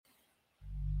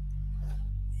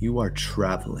You are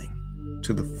traveling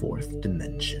to the fourth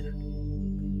dimension,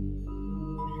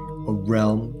 a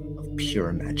realm of pure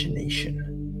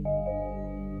imagination.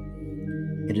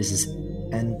 It is as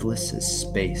endless as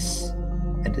space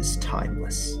and as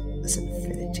timeless as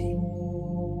infinity,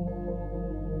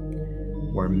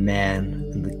 where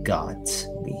man and the gods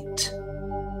meet,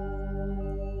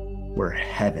 where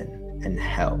heaven and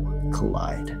hell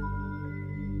collide,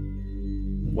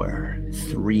 where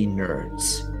three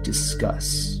nerds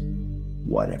discuss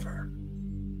whatever.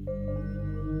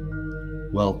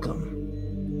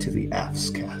 Welcome to the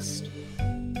AFScast.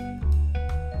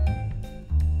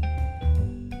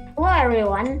 Hello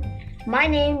everyone, my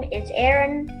name is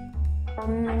Aaron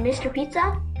from Mr.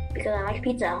 Pizza, because I like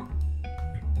pizza.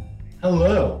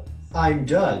 Hello, I'm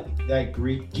Doug, that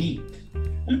Greek geek.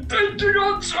 Thinking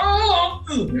on songs!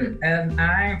 And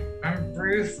I'm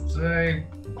Bruce.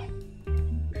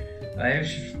 I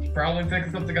should probably pick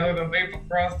something other than Maple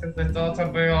Frost because I thought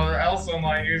something else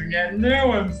online using it. New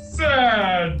and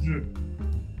sad!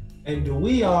 And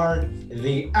we are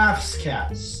the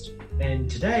AFScast. And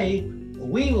today,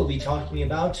 we will be talking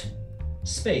about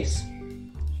space.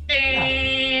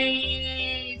 Space!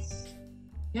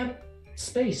 Yep,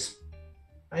 space.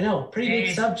 I know, pretty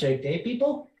big subject, eh,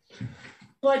 people?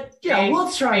 But yeah,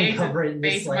 we'll try and cover it in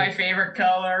this. Space is my favorite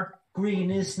color. Green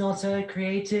is not a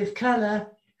creative color.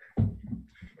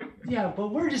 Yeah, but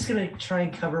we're just gonna try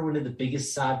and cover one of the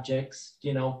biggest subjects,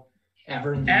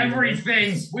 ever in the Everything!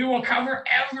 universe. We will cover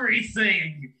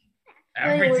everything!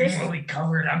 Everything will be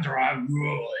covered under our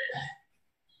rule.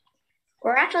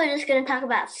 We're actually just going to talk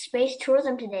about space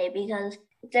tourism today because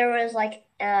there was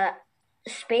a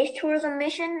space tourism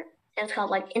mission. It's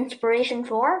called Inspiration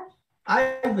 4.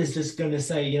 I was just gonna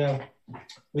say,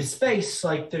 with space,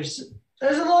 there's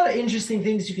a lot of interesting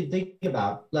things you can think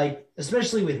about,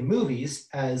 especially with movies,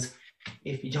 as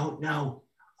if you don't know,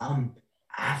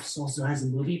 AFS also has a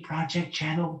movie project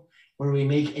channel where we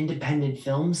make independent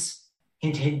films.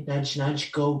 Hint, hint, nudge,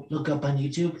 nudge, go look up on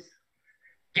YouTube.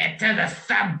 Get to the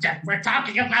subject. We're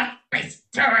talking about space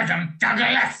tourism,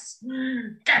 Douglas.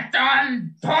 Get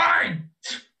on board.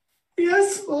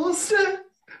 Yes, Master.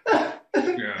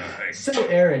 So,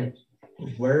 Aaron,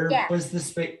 where was the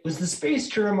space? Was the space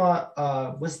tourism?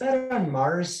 Was that on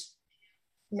Mars?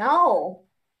 No.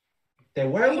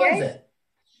 Then where was it?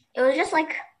 It was just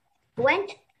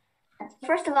went.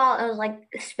 First of all, it was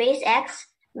SpaceX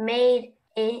made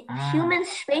a human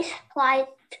space flight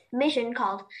mission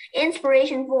called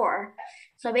Inspiration 4.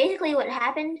 So basically what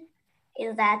happened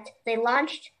is that they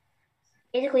launched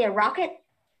basically a rocket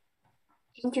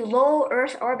into low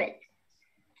Earth orbit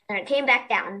and it came back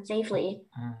down safely.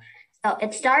 So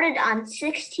it started on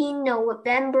 16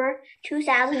 November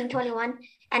 2021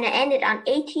 and it ended on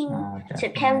 18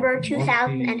 September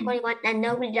 2021 and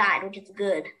nobody died, which is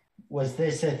good. Was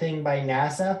this a thing by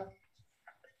NASA?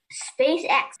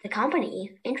 SpaceX, the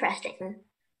company. Interesting.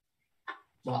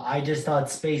 Well, I just thought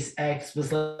SpaceX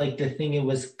was the thing it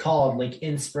was called,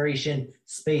 Inspiration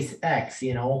SpaceX,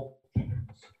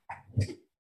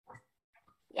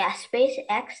 Yeah,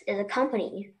 SpaceX is a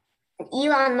company. And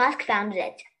Elon Musk founded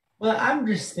it. Well, I'm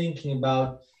just thinking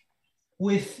about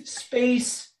with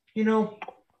space,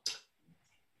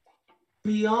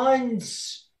 beyond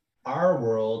our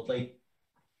world,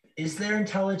 is there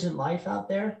intelligent life out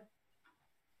there?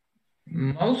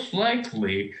 Most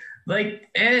likely.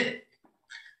 It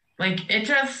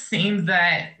just seems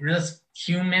that just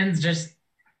humans just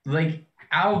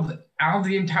out of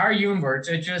the entire universe,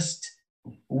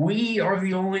 we are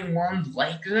the only ones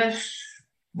like this.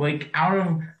 Out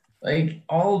of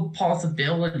all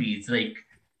possibilities,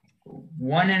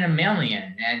 one in a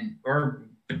million or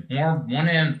more, one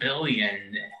in a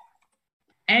billion.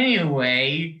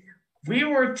 Anyway, we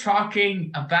were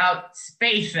talking about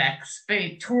SpaceX,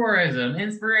 space tourism,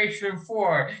 Inspiration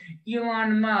 4,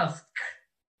 Elon Musk.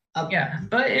 Yeah,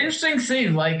 but interesting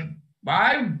thing,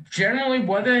 I generally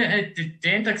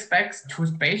didn't expect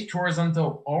space tourism to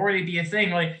already be a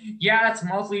thing. It's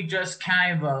mostly just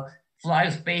kind of a fly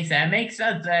to space. That makes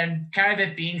sense. And kind of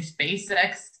it being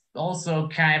SpaceX, also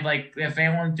kind of if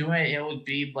anyone doing it, it would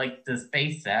be the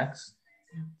SpaceX.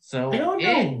 So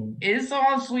it is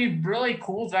honestly really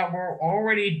cool that we're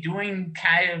already doing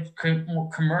kind of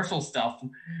commercial stuff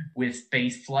with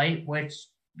space flight, which,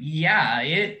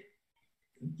 it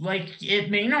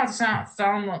may not sound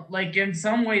in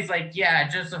some ways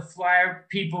just a flyer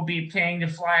people be paying to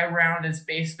fly around in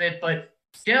space bit, but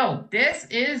still this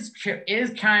is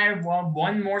kind of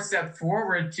one more step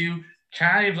forward to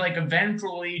kind of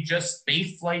eventually just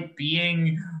space flight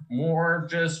being more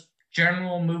just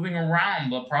general moving around,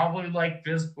 but probably like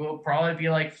this will probably be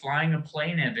like flying a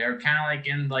plane in there, kind of like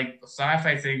in like the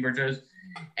sci-fi thing where just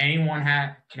anyone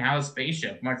can have a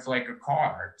spaceship, much like a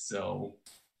car. So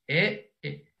it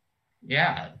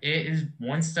is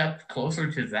one step closer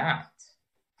to that.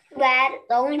 That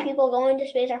the only people going to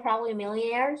space are probably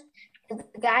millionaires. The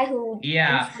guy who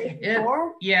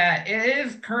it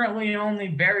is currently only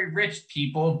very rich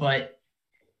people, but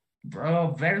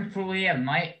eventually it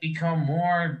might become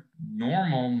more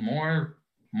normal, more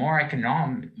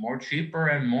economic, more cheaper,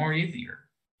 and more easier.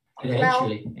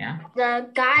 Eventually. Well, yeah. The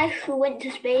guy who went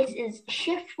to space is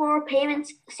Shift4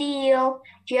 Payments CEO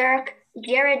Jared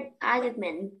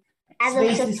Isaacman. As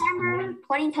of September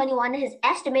 2021, his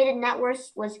estimated net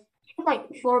worth was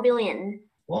 $2.4 billion.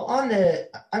 Well,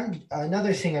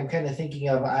 another thing I'm kind of thinking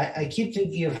of, I keep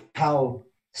thinking of how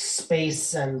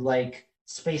space and like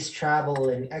space travel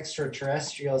and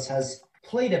extraterrestrials has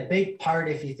played a big part,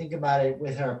 if you think about it,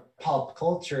 with our pop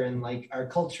culture and like our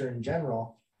culture in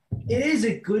general. It is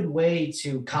a good way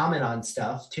to comment on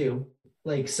stuff too,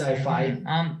 like sci-fi.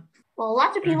 Well,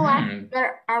 lots of people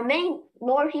there are many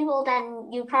more people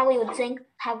than you probably would think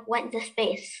have went to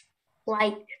space.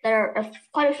 Like there are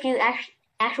quite a few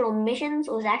actual missions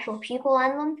with actual people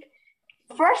on them.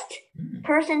 The first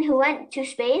person who went to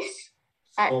space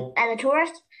as a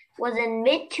tourist was in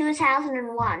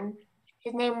mid-2001.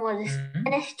 His name was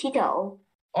Dennis Tito.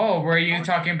 Oh, were you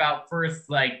talking about first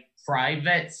like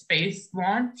private space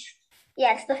launch?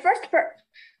 Yes, the first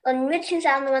in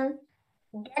mid-2001,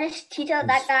 Dennis Tito,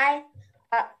 that guy,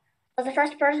 was the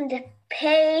first person to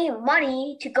pay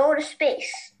money to go to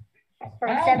space for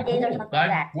 7 days or something like that.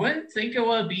 I wouldn't think it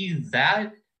would be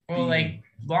that like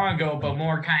long ago, but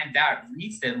more kind of that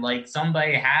recent. Like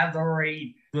somebody has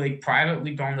already like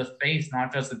privately gone to space,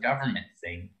 not just a government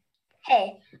thing.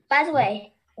 Hey, by the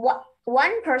way,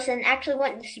 one person actually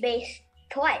went to space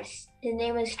twice. His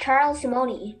name is Charles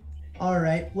Simonyi. All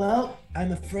right. Well,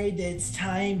 I'm afraid that it's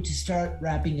time to start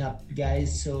wrapping up,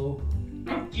 guys. So,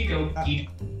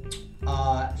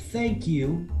 thank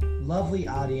you, lovely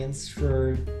audience,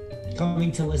 for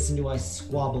coming to listen to us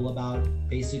squabble about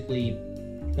basically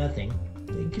nothing.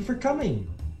 Thank you for coming,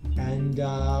 and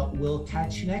we'll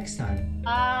catch you next time.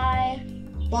 Bye.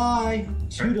 Bye.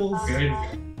 Toodles.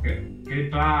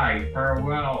 Goodbye.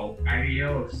 Farewell.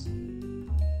 Adios.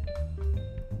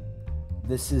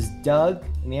 This is Doug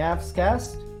in the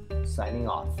AppsCast, signing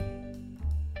off.